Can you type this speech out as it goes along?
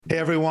Hey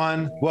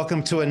everyone,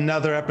 welcome to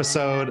another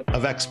episode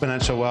of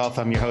Exponential Wealth.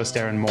 I'm your host,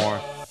 Aaron Moore.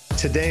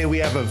 Today we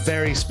have a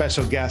very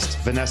special guest,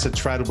 Vanessa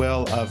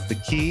Treadwell of The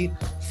Key,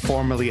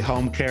 formerly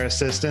Home Care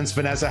Assistants.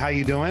 Vanessa, how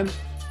you doing?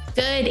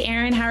 Good,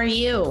 Aaron. How are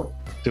you?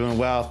 Doing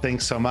well.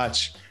 Thanks so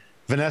much.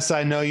 Vanessa,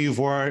 I know you've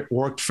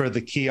worked for The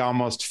Key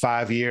almost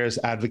 5 years,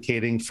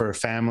 advocating for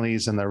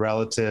families and their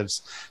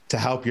relatives to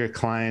help your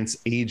clients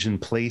age in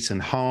place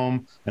and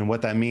home and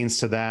what that means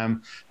to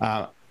them.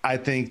 I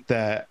think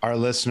that our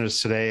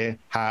listeners today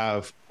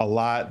have a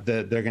lot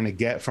that they're going to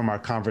get from our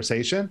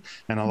conversation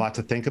and a lot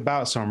to think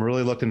about. So I'm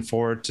really looking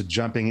forward to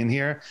jumping in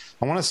here.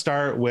 I want to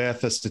start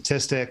with the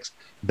statistics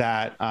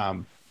that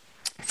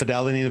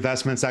Fidelity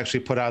Investments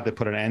actually put out. They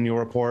put an annual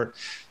report.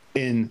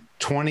 In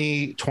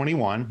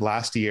 2021,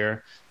 last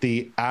year,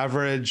 the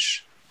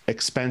average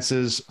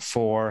expenses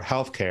for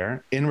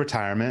healthcare in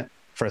retirement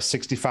for a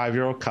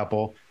 65-year-old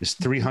couple is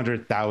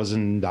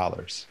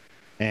 $300,000.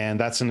 And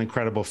that's an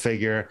incredible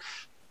figure.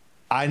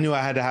 I knew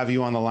I had to have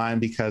you on the line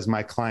because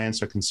my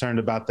clients are concerned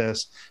about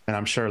this, and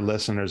I'm sure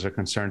listeners are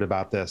concerned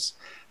about this.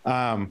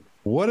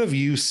 What have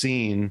you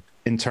seen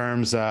in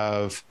terms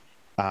of,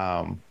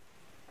 and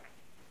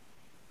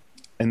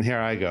here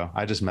I go,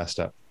 I just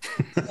messed up.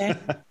 Okay.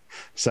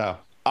 So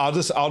I'll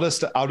just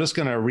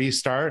going to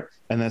restart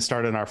and then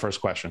start in our first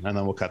question, and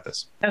then we'll cut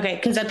this. Okay.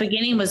 Cause the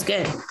beginning was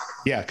good.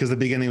 Yeah. Cause the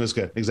beginning was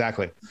good.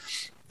 Exactly.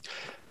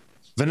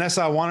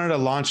 Vanessa, I wanted to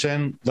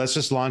let's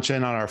just launch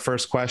in on our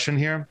first question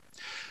here.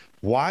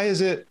 Why is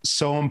it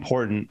so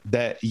important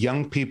that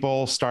young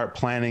people start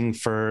planning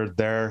for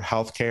their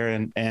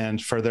healthcare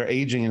and for their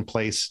aging in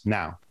place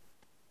now?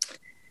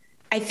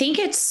 I think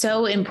it's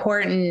so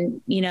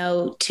important,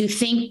 to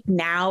think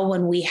now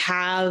when we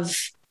have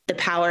the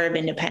power of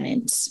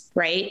independence,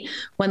 right?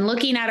 When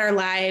looking at our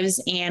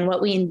lives and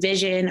what we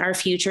envision our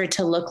future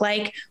to look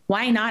like,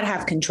 why not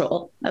have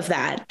control of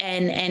that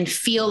and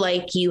feel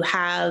like you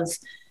have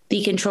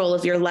the control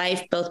of your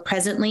life, both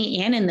presently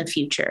and in the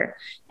future.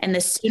 And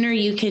the sooner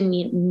you can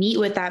meet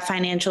with that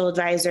financial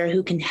advisor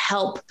who can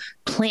help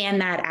plan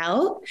that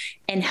out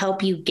and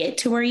help you get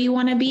to where you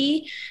want to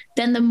be,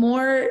 then the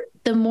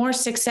more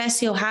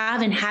success you'll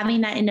have in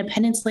having that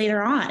independence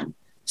later on.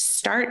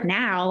 Start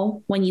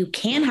now when you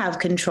can have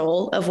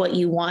control of what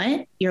you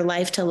want your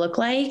life to look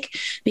like,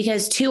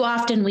 because too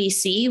often we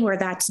see where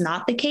that's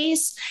not the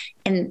case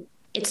and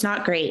it's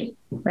not great,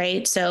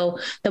 right? So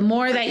the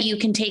more that you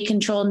can take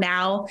control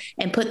now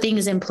and put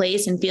things in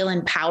place and feel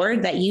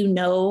empowered that you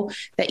know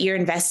that you're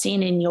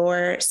investing in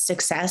your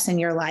success in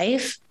your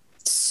life,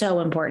 so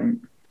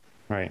important.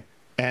 Right.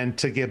 And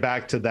to get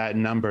back to that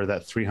number,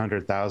 that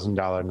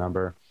 $300,000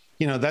 number,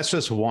 that's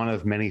just one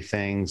of many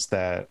things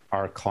that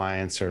our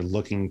clients are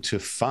looking to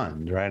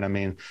fund, right? I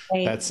mean,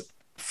 right. That's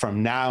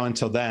from now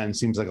until then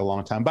seems like a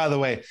long time. By the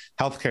way,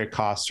 healthcare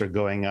costs are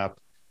going up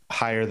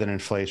higher than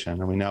inflation,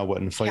 and we know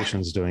what inflation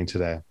is doing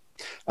today.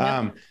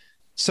 Yeah.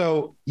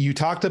 So you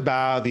talked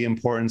about the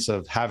importance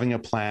of having a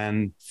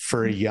plan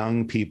for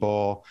young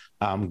people,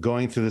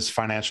 going through this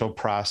financial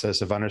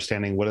process of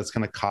understanding what it's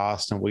going to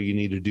cost and what you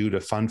need to do to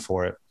fund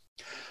for it.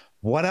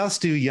 What else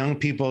do young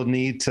people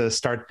need to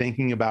start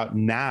thinking about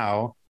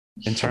now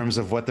in terms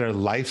of what their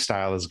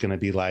lifestyle is going to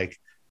be like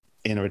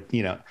in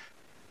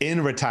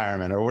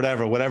retirement or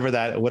whatever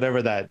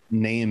that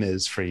name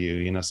is for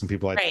you? Some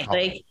people like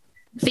right.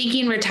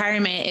 Thinking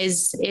retirement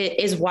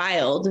is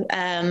wild.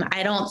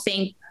 I don't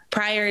think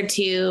prior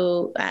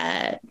to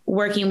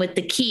working with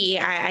The Key,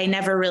 I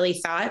never really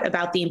thought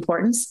about the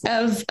importance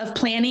of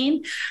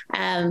planning.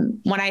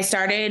 When I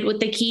started with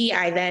The Key,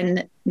 I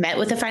then met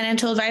with a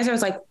financial advisor. I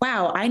was like,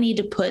 wow, I need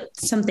to put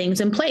some things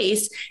in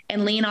place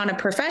and lean on a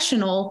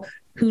professional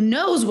who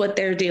knows what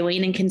they're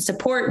doing and can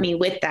support me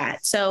with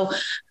that. So,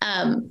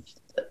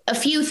 a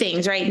few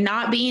things, right?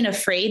 Not being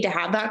afraid to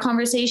have that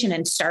conversation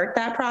and start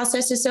that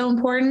process is so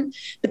important,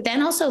 but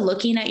then also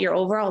looking at your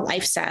overall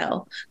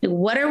lifestyle.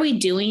 What are we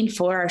doing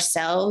for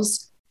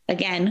ourselves,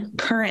 again,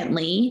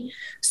 currently,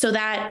 so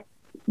that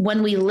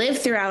when we live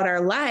throughout our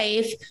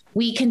life,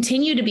 we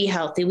continue to be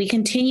healthy, we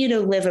continue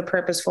to live a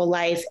purposeful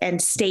life and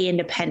stay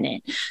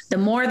independent. The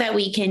more that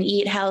we can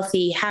eat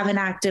healthy, have an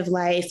active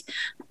life,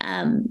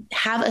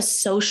 have a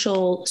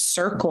social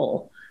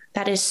circle.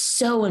 That is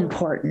so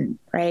important,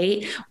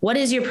 right? What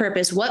is your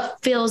purpose? What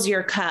fills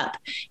your cup?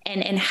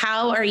 And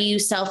how are you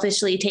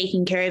selfishly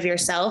taking care of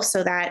yourself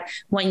so that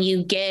when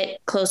you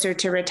get closer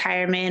to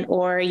retirement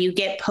or you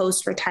get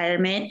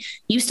post-retirement,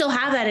 you still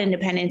have that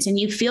independence and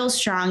you feel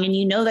strong and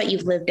you know that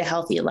you've lived a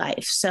healthy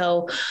life.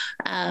 So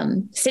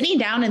sitting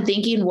down and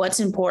thinking what's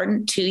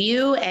important to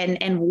you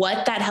and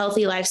what that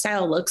healthy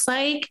lifestyle looks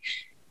like,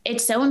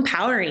 it's so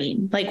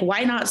empowering. Like,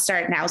 why not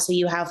start now so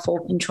you have full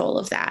control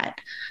of that?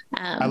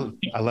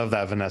 I love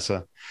that,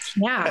 Vanessa.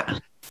 Yeah.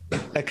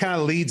 That kind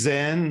of leads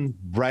in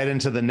right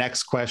into the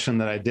next question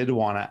that I did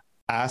want to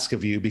ask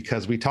of you,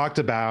 because we talked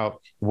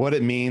about what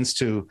it means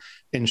to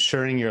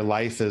ensuring your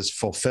life is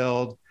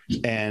fulfilled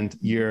and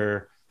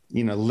you're,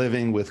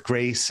 living with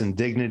grace and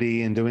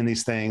dignity and doing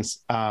these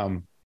things.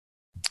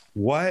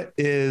 What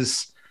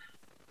is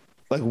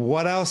like,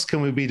 what else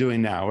can we be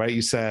doing now? Right.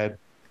 You said,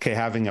 okay,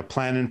 having a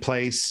plan in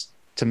place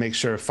to make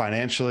sure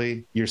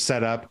financially you're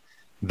set up,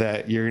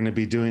 that you're going to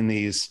be doing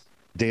these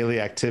daily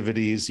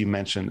activities. You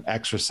mentioned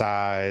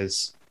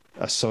exercise,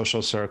 a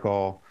social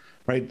circle,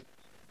 right?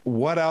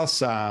 What else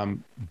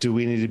do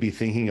we need to be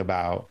thinking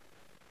about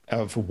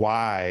of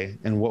why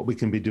and what we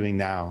can be doing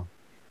now?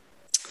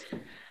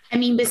 I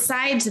mean,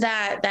 besides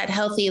that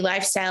healthy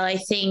lifestyle, I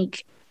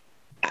think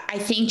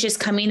just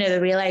coming to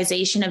the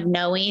realization of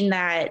knowing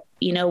that,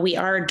 we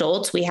are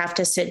adults, we have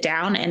to sit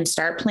down and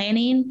start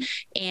planning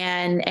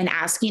and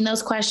asking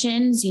those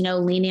questions,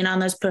 leaning on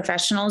those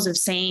professionals of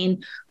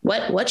saying,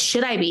 what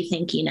should I be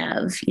thinking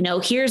of?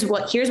 Here's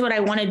what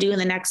I want to do in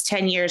the next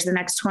 10 years, the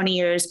next 20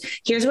 years.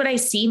 Here's what I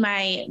see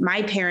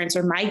my parents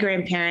or my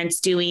grandparents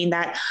doing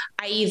that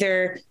I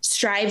either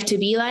strive to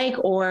be like,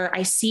 or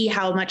I see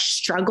how much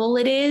struggle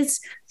it is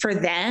for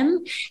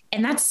them.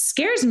 And that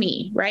scares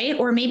me, right?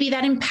 Or maybe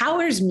that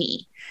empowers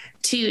me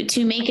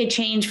to make a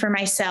change for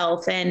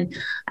myself. And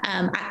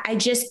I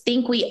just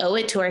think we owe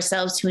it to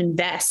ourselves to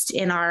invest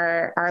in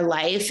our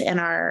life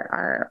and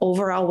our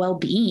overall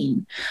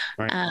well-being.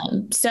 Right.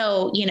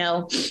 So,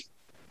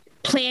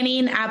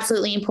 planning,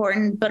 absolutely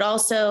important, but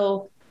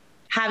also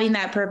having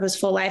that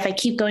purposeful life. I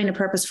keep going to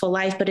purposeful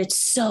life, but it's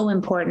so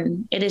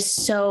important. It is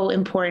so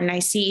important. I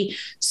see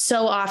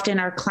so often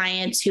our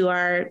clients who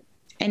are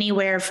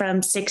anywhere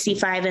from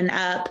 65 and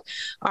up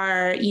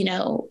are,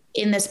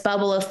 in this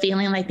bubble of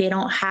feeling like they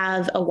don't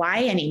have a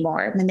why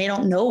anymore and they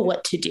don't know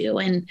what to do.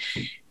 And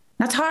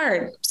that's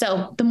hard.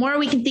 So the more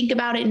we can think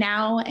about it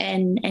now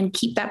and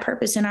keep that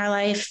purpose in our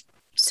life,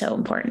 so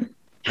important.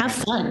 Have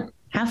fun,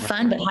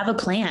 but have a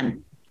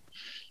plan.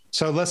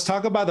 So let's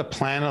talk about the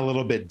plan a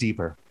little bit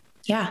deeper.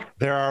 Yeah.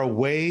 There are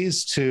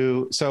ways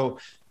so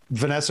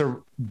Vanessa,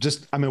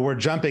 we're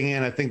jumping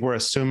in. I think we're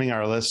assuming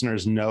our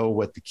listeners know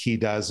what the key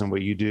does and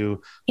what you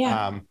do.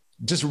 Yeah.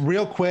 Just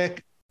real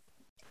quick,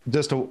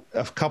 just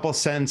a couple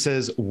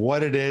sentences,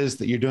 what it is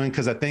that you're doing.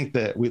 Cause I think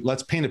that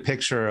let's paint a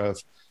picture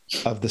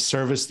of the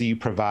service that you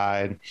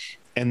provide.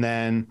 And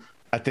then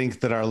I think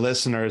that our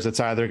listeners, it's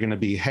either going to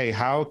be, hey,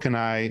 how can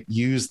I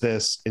use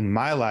this in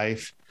my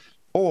life?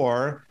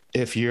 Or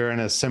if you're in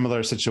a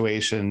similar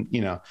situation,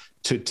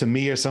 to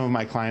me or some of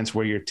my clients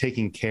where you're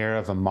taking care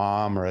of a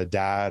mom or a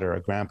dad or a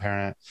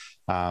grandparent,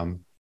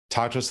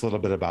 talk to us a little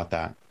bit about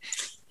that.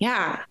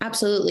 Yeah,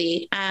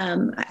 absolutely. I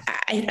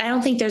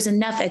don't think there's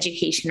enough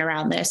education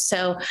around this.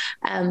 So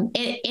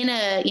in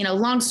a,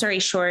 long story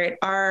short,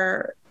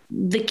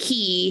 the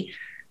key,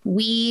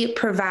 we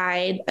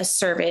provide a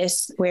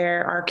service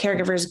where our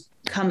caregivers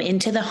come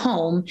into the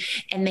home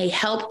and they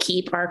help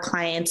keep our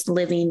clients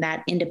living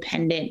that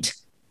independent,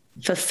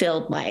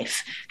 fulfilled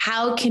life.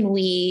 How can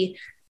we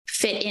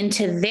fit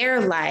into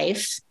their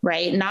life,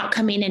 right? Not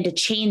coming in to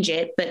change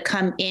it, but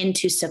come in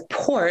to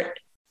support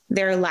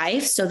their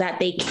life so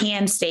that they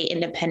can stay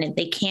independent,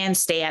 they can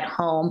stay at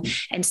home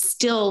and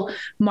still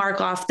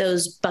mark off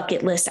those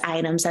bucket list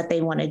items that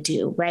they want to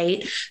do,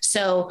 right?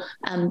 So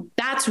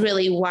that's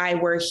really why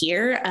we're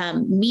here.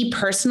 Me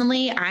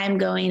personally, I'm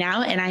going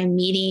out and I'm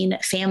meeting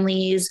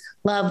families,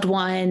 loved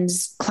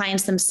ones,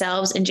 clients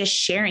themselves, and just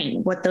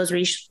sharing what those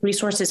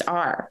resources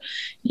are.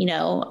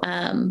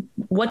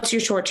 What's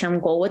your short-term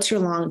goal? What's your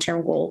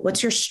long-term goal?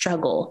 What's your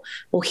struggle?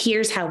 Well,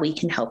 here's how we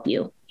can help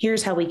you.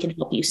 Here's how we can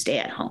help you stay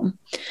at home.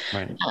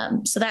 Right.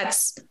 So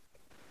that's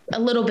a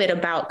little bit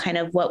about kind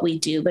of what we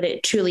do, but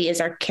it truly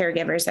is our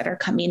caregivers that are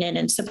coming in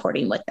and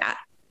supporting with that.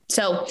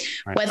 So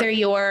whether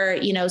you're,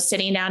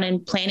 sitting down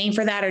and planning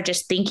for that or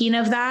just thinking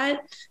of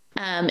that,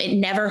 it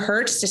never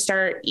hurts to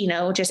start,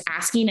 just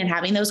asking and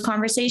having those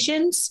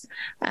conversations.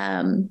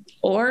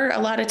 Or a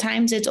lot of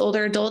times it's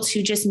older adults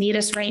who just need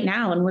us right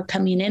now and we're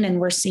coming in and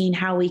we're seeing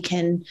how we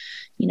can,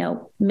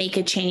 make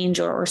a change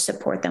or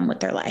support them with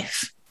their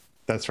life.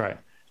 That's right.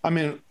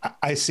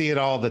 I see it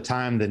all the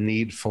time, the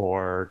need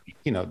for,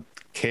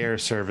 care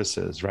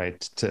services, right.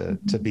 To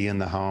be in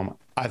the home.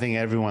 I think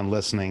everyone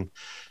listening,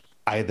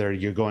 either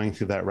you're going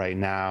through that right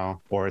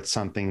now, or it's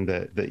something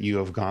that you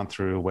have gone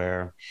through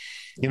where,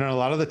 a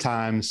lot of the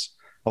times,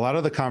 a lot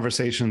of the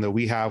conversation that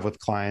we have with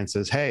clients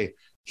is, hey,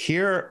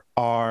 here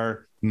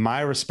are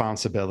my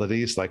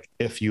responsibilities. Like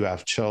if you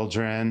have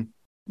children,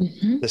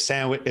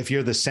 if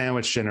you're the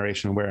sandwich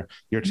generation where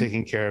you're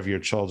taking care of your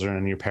children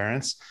and your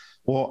parents,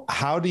 well,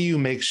 how do you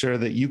make sure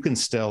that you can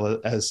still,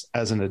 as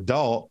an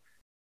adult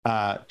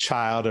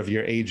child of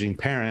your aging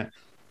parent,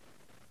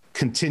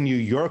 continue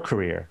your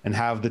career and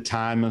have the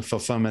time and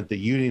fulfillment that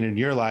you need in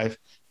your life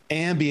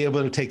and be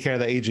able to take care of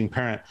the aging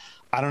parent?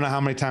 I don't know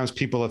how many times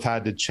people have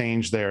had to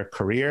change their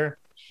career,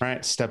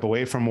 right? Step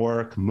away from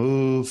work,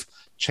 move,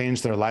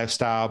 change their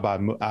lifestyle by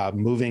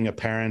moving a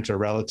parent or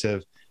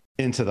relative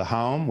into the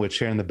home, which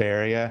here in the Bay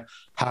Area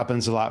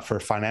happens a lot for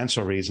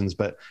financial reasons.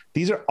 But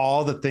these are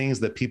all the things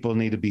that people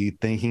need to be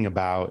thinking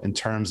about in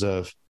terms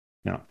of,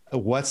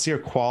 what's your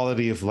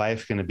quality of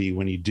life going to be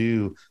when you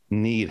do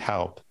need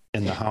help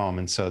in the home.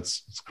 And so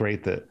it's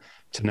great to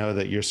know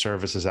that your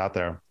service is out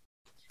there.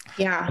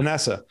 Yeah.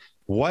 Vanessa,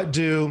 what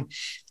do,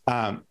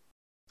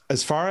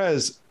 as far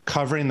as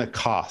covering the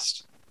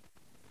cost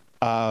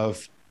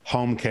of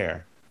home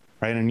care,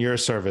 right? In your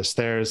service,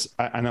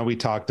 I know we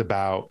talked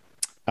about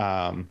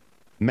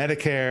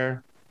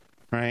Medicare,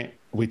 right?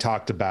 We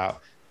talked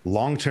about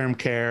long-term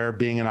care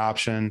being an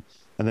option,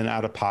 and then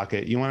out of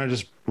pocket. You want to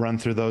just run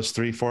through those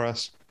three for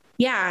us?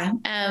 Yeah,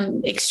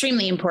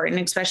 extremely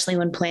important, especially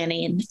when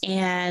planning.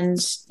 And,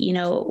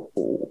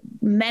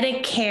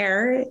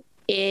 Medicare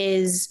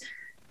is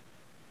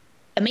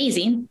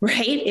amazing,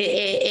 right?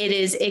 It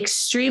is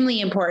extremely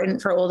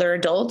important for older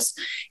adults.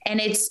 And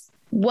it's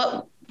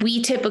what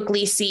we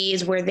typically see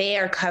is where they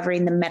are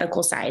covering the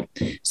medical side.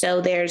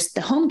 So there's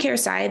the home care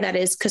side that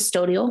is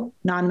custodial,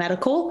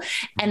 non-medical.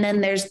 And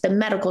then there's the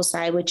medical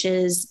side, which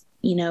is,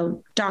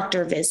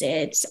 doctor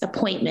visits,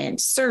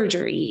 appointments,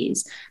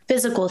 surgeries,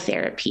 physical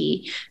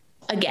therapy.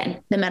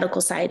 Again, the medical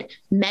side.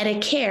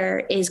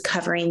 Medicare is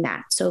covering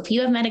that. So if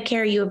you have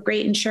Medicare, you have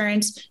great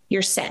insurance,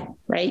 you're set,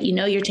 right?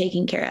 You're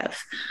taken care of.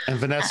 And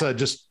Vanessa,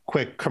 just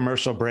quick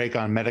commercial break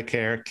on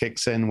Medicare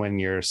kicks in when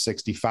you're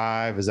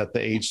 65. Is that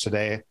the age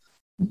today?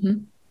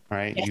 Mm-hmm.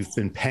 Right. Yes. You've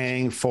been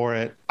paying for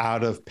it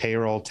out of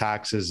payroll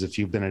taxes. If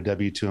you've been a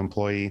W-2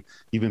 employee,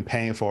 you've been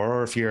paying for it.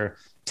 Or if you're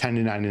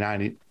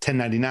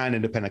 1099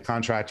 independent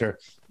contractor,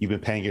 you've been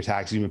paying your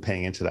taxes, you've been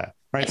paying into that.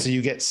 Right. So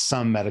you get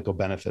some medical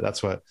benefit.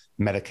 That's what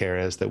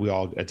Medicare is that we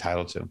all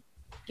entitled to.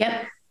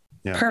 Yep.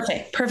 Yeah.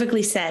 Perfect.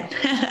 Perfectly said.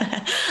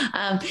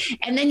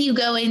 And then you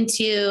go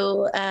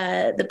into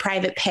the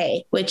private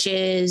pay, which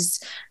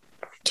is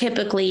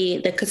typically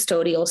the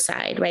custodial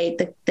side, right?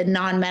 The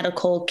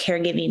non-medical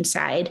caregiving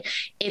side.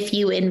 If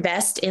you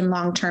invest in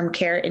long-term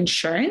care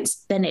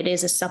insurance, then it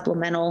is a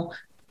supplemental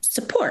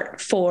support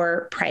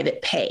for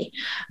private pay.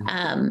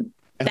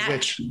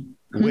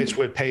 Which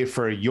would pay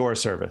for your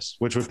service,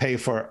 which would pay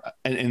for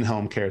an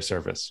in-home care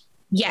service.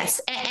 Yes.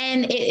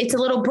 And it's a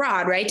little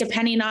broad, right?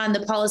 Depending on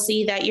the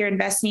policy that you're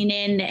investing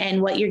in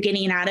and what you're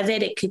getting out of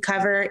it, it could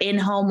cover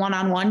in-home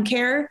one-on-one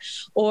care,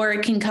 or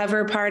it can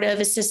cover part of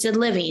assisted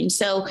living.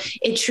 So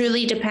it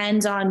truly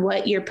depends on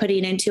what you're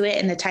putting into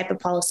it and the type of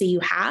policy you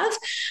have.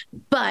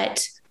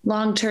 But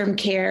long-term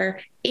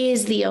care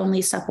is the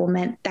only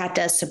supplement that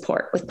does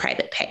support with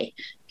private pay.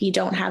 If you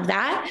don't have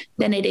that,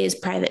 then it is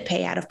private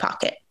pay out of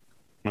pocket.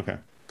 Okay,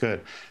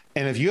 good.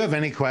 And if you have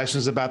any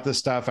questions about this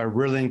stuff, I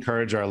really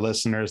encourage our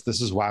listeners.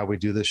 This is why we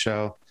do the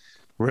show.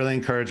 Really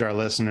encourage our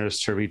listeners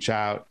to reach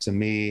out to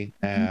me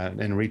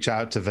and reach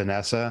out to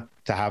Vanessa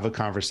to have a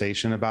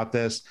conversation about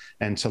this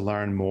and to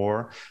learn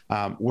more.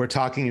 We're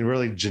talking in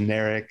really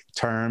generic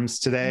terms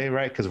today,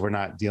 right? Because we're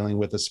not dealing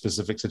with a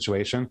specific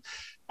situation.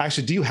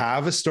 Actually, do you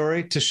have a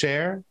story to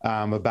share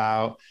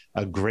about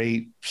a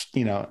great,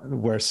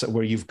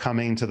 where you've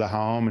come into the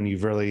home and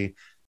you've really,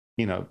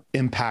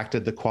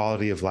 impacted the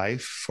quality of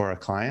life for a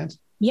client?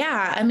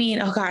 Yeah. I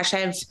mean, oh gosh,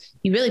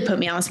 you really put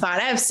me on the spot.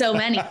 I have so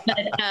many, but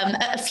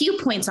a few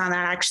points on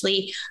that,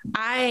 actually.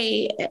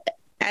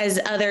 As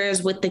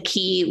others with the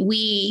key,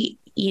 we,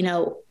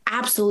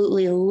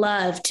 absolutely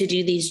love to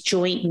do these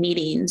joint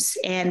meetings.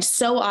 And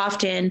so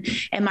often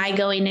am I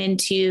going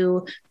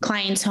into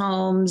clients'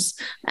 homes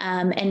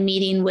and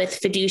meeting with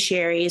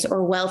fiduciaries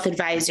or wealth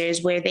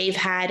advisors where they've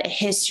had a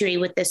history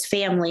with this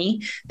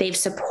family. They've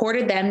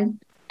supported them.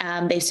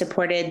 They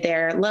supported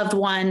their loved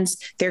ones,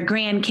 their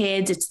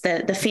grandkids. It's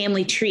the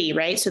family tree,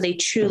 right? So they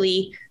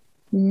truly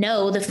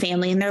know the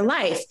family in their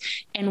life.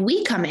 And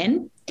we come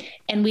in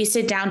and we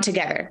sit down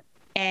together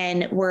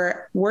and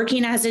we're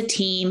working as a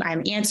team.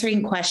 I'm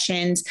answering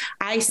questions.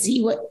 I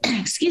see what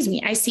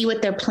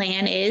their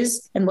plan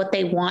is and what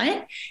they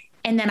want.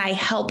 And then I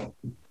help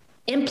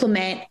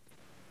implement,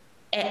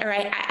 or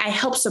I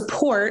help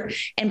support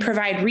and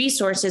provide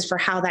resources for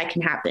how that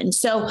can happen.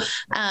 So,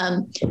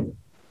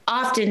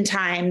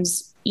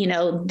 oftentimes,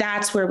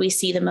 that's where we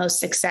see the most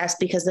success,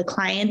 because the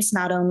clients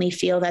not only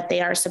feel that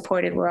they are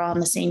supported, we're all on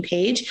the same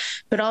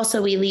page, but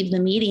also we leave the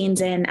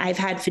meetings and I've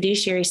had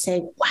fiduciaries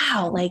say,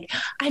 wow,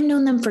 I've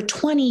known them for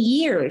 20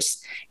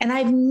 years and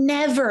I've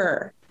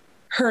never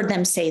heard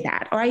them say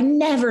that, or I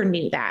never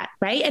knew that.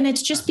 Right. And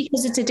it's just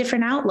because it's a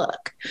different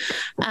outlook.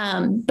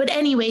 But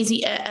anyways,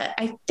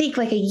 I think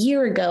a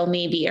year ago,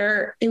 maybe,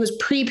 or it was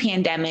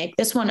pre-pandemic.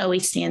 This one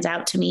always stands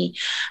out to me.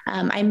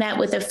 I met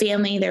with a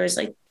family. There was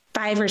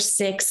 5 or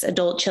 6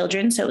 adult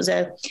children. So it was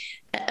a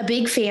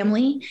big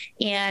family,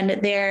 and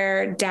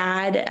their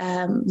dad,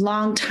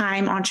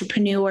 longtime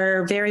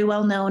entrepreneur, very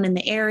well known in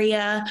the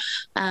area,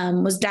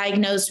 was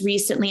diagnosed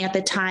recently at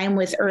the time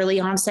with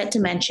early onset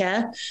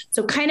dementia.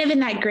 So kind of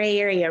in that gray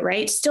area,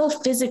 right? Still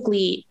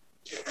physically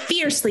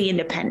fiercely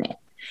independent,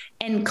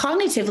 and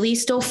cognitively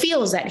still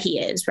feels that he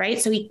is,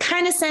 right? So he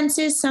kind of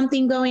senses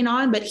something going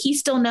on, but he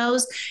still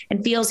knows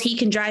and feels he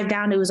can drive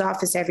down to his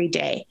office every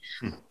day.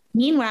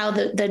 Meanwhile,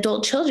 the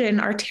adult children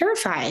are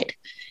terrified,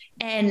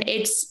 and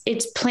it's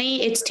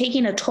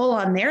taking a toll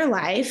on their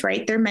life,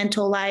 right? Their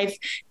mental life.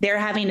 They're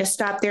having to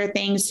stop their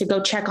things to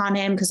go check on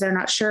him because they're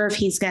not sure if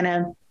he's going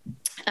to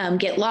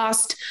get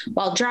lost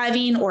while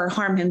driving or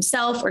harm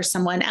himself or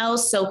someone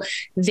else. So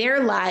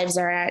their lives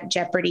are at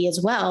jeopardy as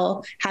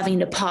well, having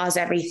to pause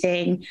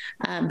everything,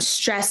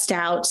 stressed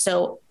out.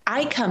 So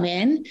I come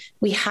in,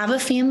 we have a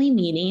family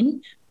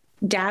meeting.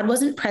 Dad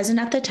wasn't present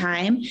at the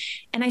time.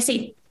 And I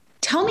say,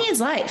 tell me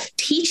his life.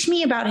 Teach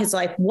me about his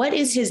life. What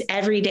is his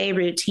everyday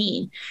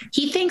routine?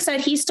 He thinks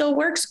that he still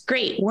works.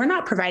 Great. We're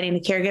not providing a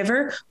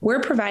caregiver.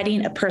 We're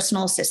providing a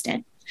personal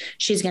assistant.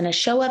 She's going to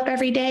show up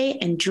every day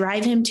and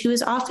drive him to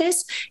his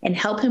office and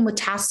help him with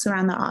tasks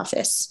around the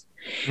office.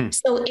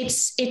 So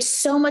it's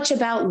so much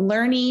about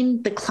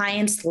learning the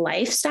client's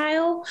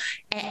lifestyle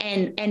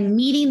and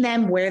meeting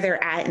them where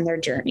they're at in their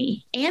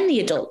journey, and the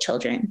adult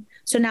children.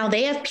 So now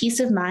they have peace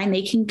of mind.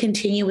 They can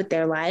continue with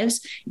their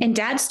lives, and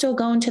Dad's still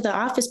going to the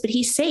office, but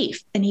he's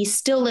safe and he's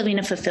still living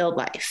a fulfilled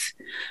life.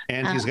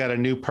 And he's got a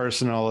new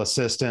personal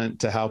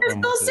assistant to help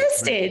him. Personal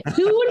assistant.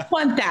 Who would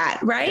want that?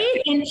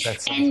 Right. And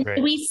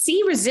we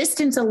see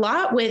resistance a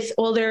lot with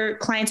older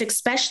clients,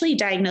 especially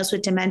diagnosed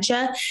with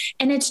dementia.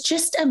 And it's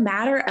just a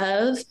matter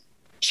of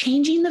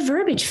changing the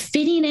verbiage,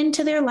 fitting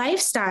into their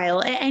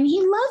lifestyle. And he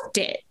loved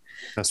it.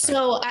 That's right.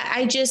 So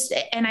I just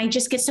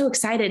get so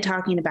excited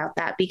talking about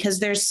that,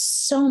 because there's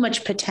so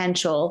much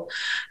potential.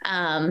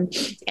 And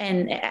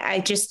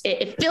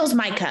it fills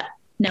my cup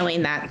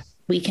knowing that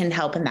we can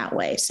help in that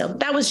way. So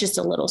that was just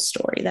a little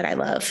story that I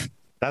love.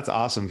 That's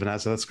awesome,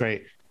 Vanessa. That's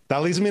great.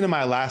 That leads me to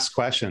my last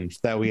question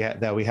that we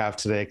have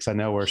today, because I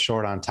know we're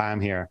short on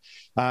time here.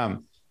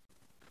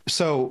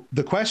 So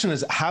the question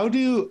is, how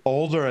do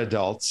older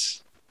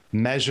adults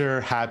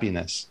measure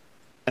happiness?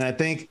 And I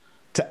think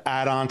to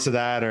add on to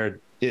that,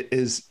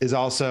 is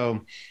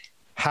also,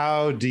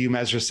 how do you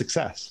measure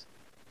success?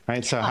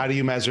 Right. So how do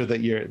you measure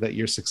that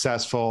you're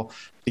successful?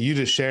 You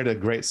just shared a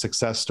great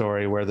success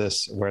story where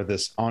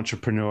this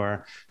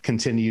entrepreneur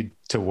continued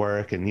to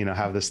work and,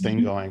 have this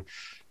thing going.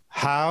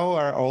 How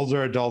are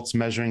older adults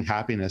measuring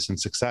happiness and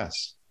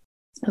success?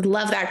 I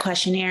love that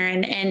question,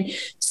 Aaron. And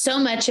so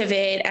much of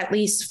it, at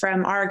least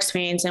from our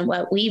experience and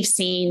what we've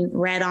seen,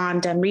 read on,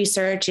 done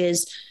research,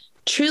 is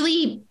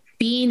truly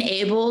being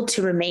able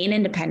to remain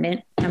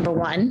independent, number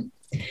one,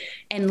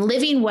 and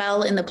living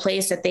well in the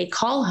place that they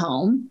call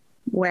home,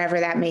 wherever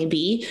that may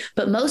be.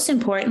 But most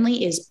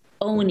importantly is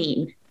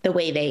owning the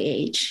way they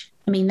age.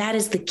 I mean, that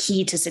is the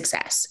key to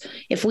success.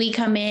 If we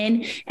come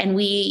in and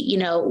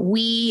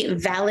we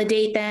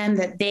validate them,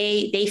 that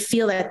they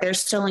feel that they're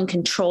still in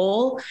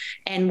control,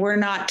 and we're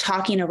not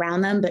talking around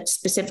them, but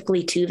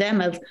specifically to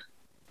them of,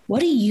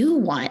 what do you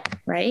want,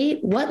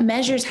 right? What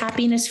measures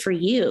happiness for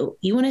you?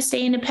 You want to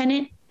stay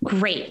independent?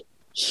 Great.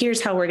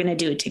 Here's how we're going to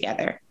do it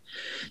together.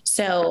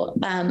 So,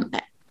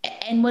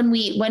 and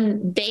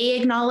when they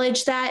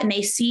acknowledge that and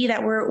they see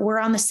that we're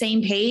on the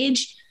same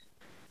page,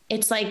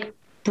 it's like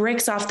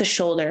bricks off the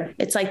shoulder.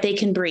 It's like they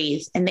can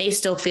breathe and they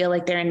still feel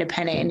like they're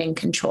independent and in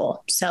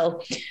control.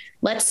 So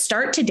let's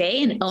start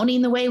today in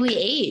owning the way we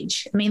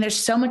age. I mean, there's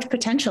so much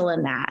potential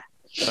in that.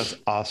 That's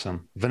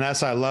awesome.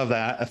 Vanessa, I love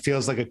that. It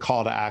feels like a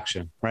call to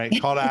action, right?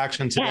 Call to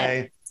action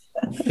today.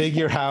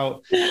 Figure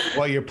out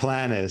what your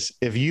plan is.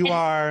 If you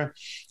are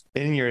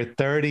in your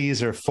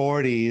 30s or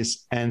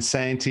 40s and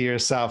saying to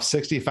yourself,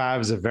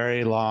 65 is a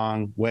very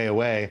long way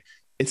away,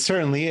 it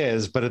certainly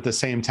is. But at the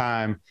same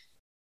time,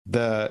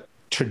 the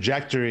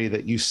trajectory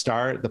that you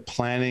start, the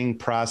planning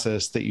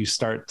process that you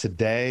start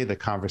today, the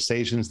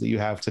conversations that you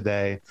have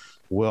today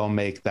will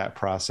make that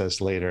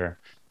process later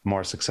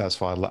more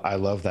successful. I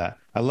love that.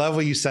 I love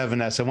what you said,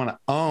 Vanessa. I want to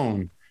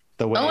own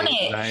the way. Own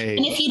it.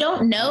 And if you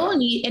don't know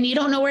and you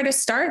don't know where to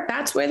start,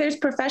 that's where there's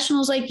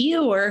professionals like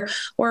you,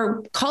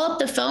 or call up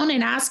the phone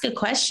and ask a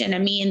question. I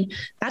mean,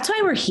 that's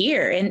why we're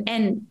here,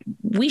 and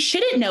we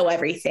shouldn't know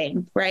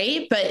everything,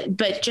 right?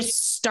 But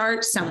just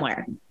start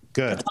somewhere.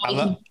 Good.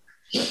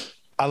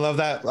 I love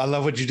that. I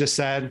love what you just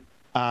said.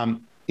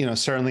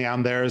 Certainly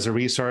I'm there as a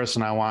resource,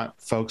 and I want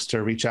folks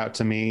to reach out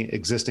to me,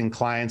 existing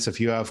clients, if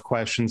you have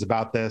questions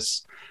about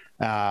this,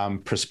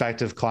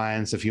 prospective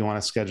clients, if you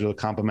want to schedule a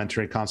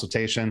complimentary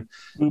consultation.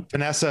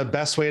 Vanessa,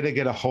 best way to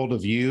get a hold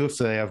of you if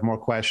they have more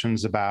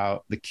questions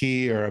about the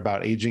key or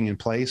about aging in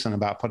place and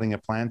about putting a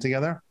plan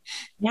together?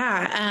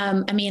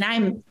 Yeah. I mean,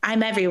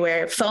 I'm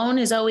everywhere. Phone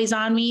is always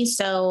on me.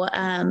 So,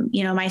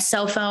 my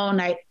cell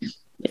phone,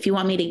 if you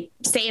want me to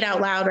say it out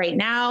loud right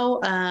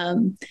now.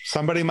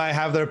 Somebody might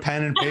have their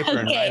pen and paper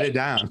and write it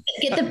down.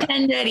 Get the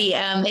pen ready.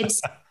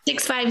 It's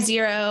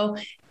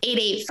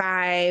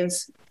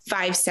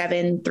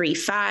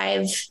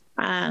 650-885-5735.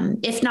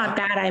 If not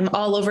that, I'm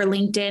all over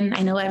LinkedIn.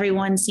 I know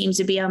everyone seems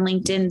to be on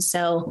LinkedIn.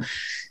 So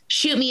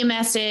shoot me a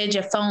message,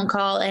 a phone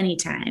call,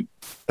 anytime.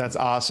 That's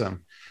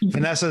awesome.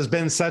 Vanessa, it's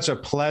been such a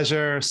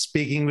pleasure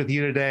speaking with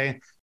you today.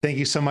 Thank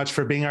you so much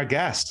for being our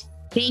guest.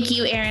 Thank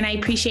you, Aaron. I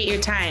appreciate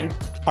your time.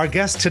 Our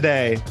guest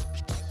today,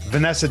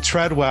 Vanessa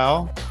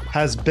Treadwell,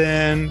 has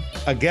been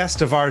a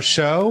guest of our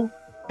show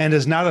and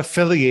is not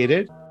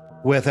affiliated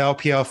with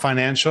LPL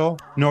Financial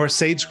nor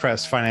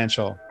Sagecrest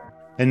Financial,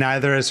 and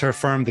neither is her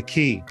firm, The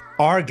Key.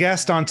 Our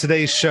guest on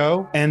today's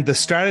show and the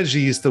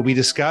strategies that we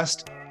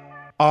discussed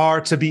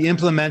are to be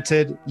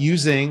implemented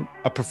using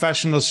a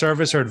professional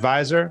service or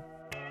advisor,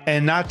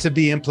 and not to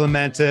be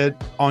implemented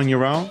on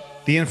your own.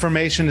 The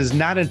information is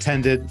not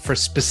intended for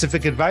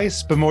specific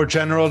advice, but more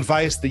general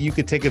advice that you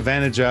could take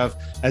advantage of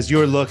as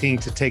you're looking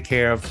to take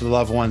care of the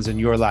loved ones in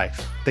your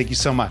life. Thank you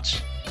so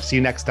much. See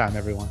you next time,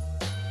 everyone.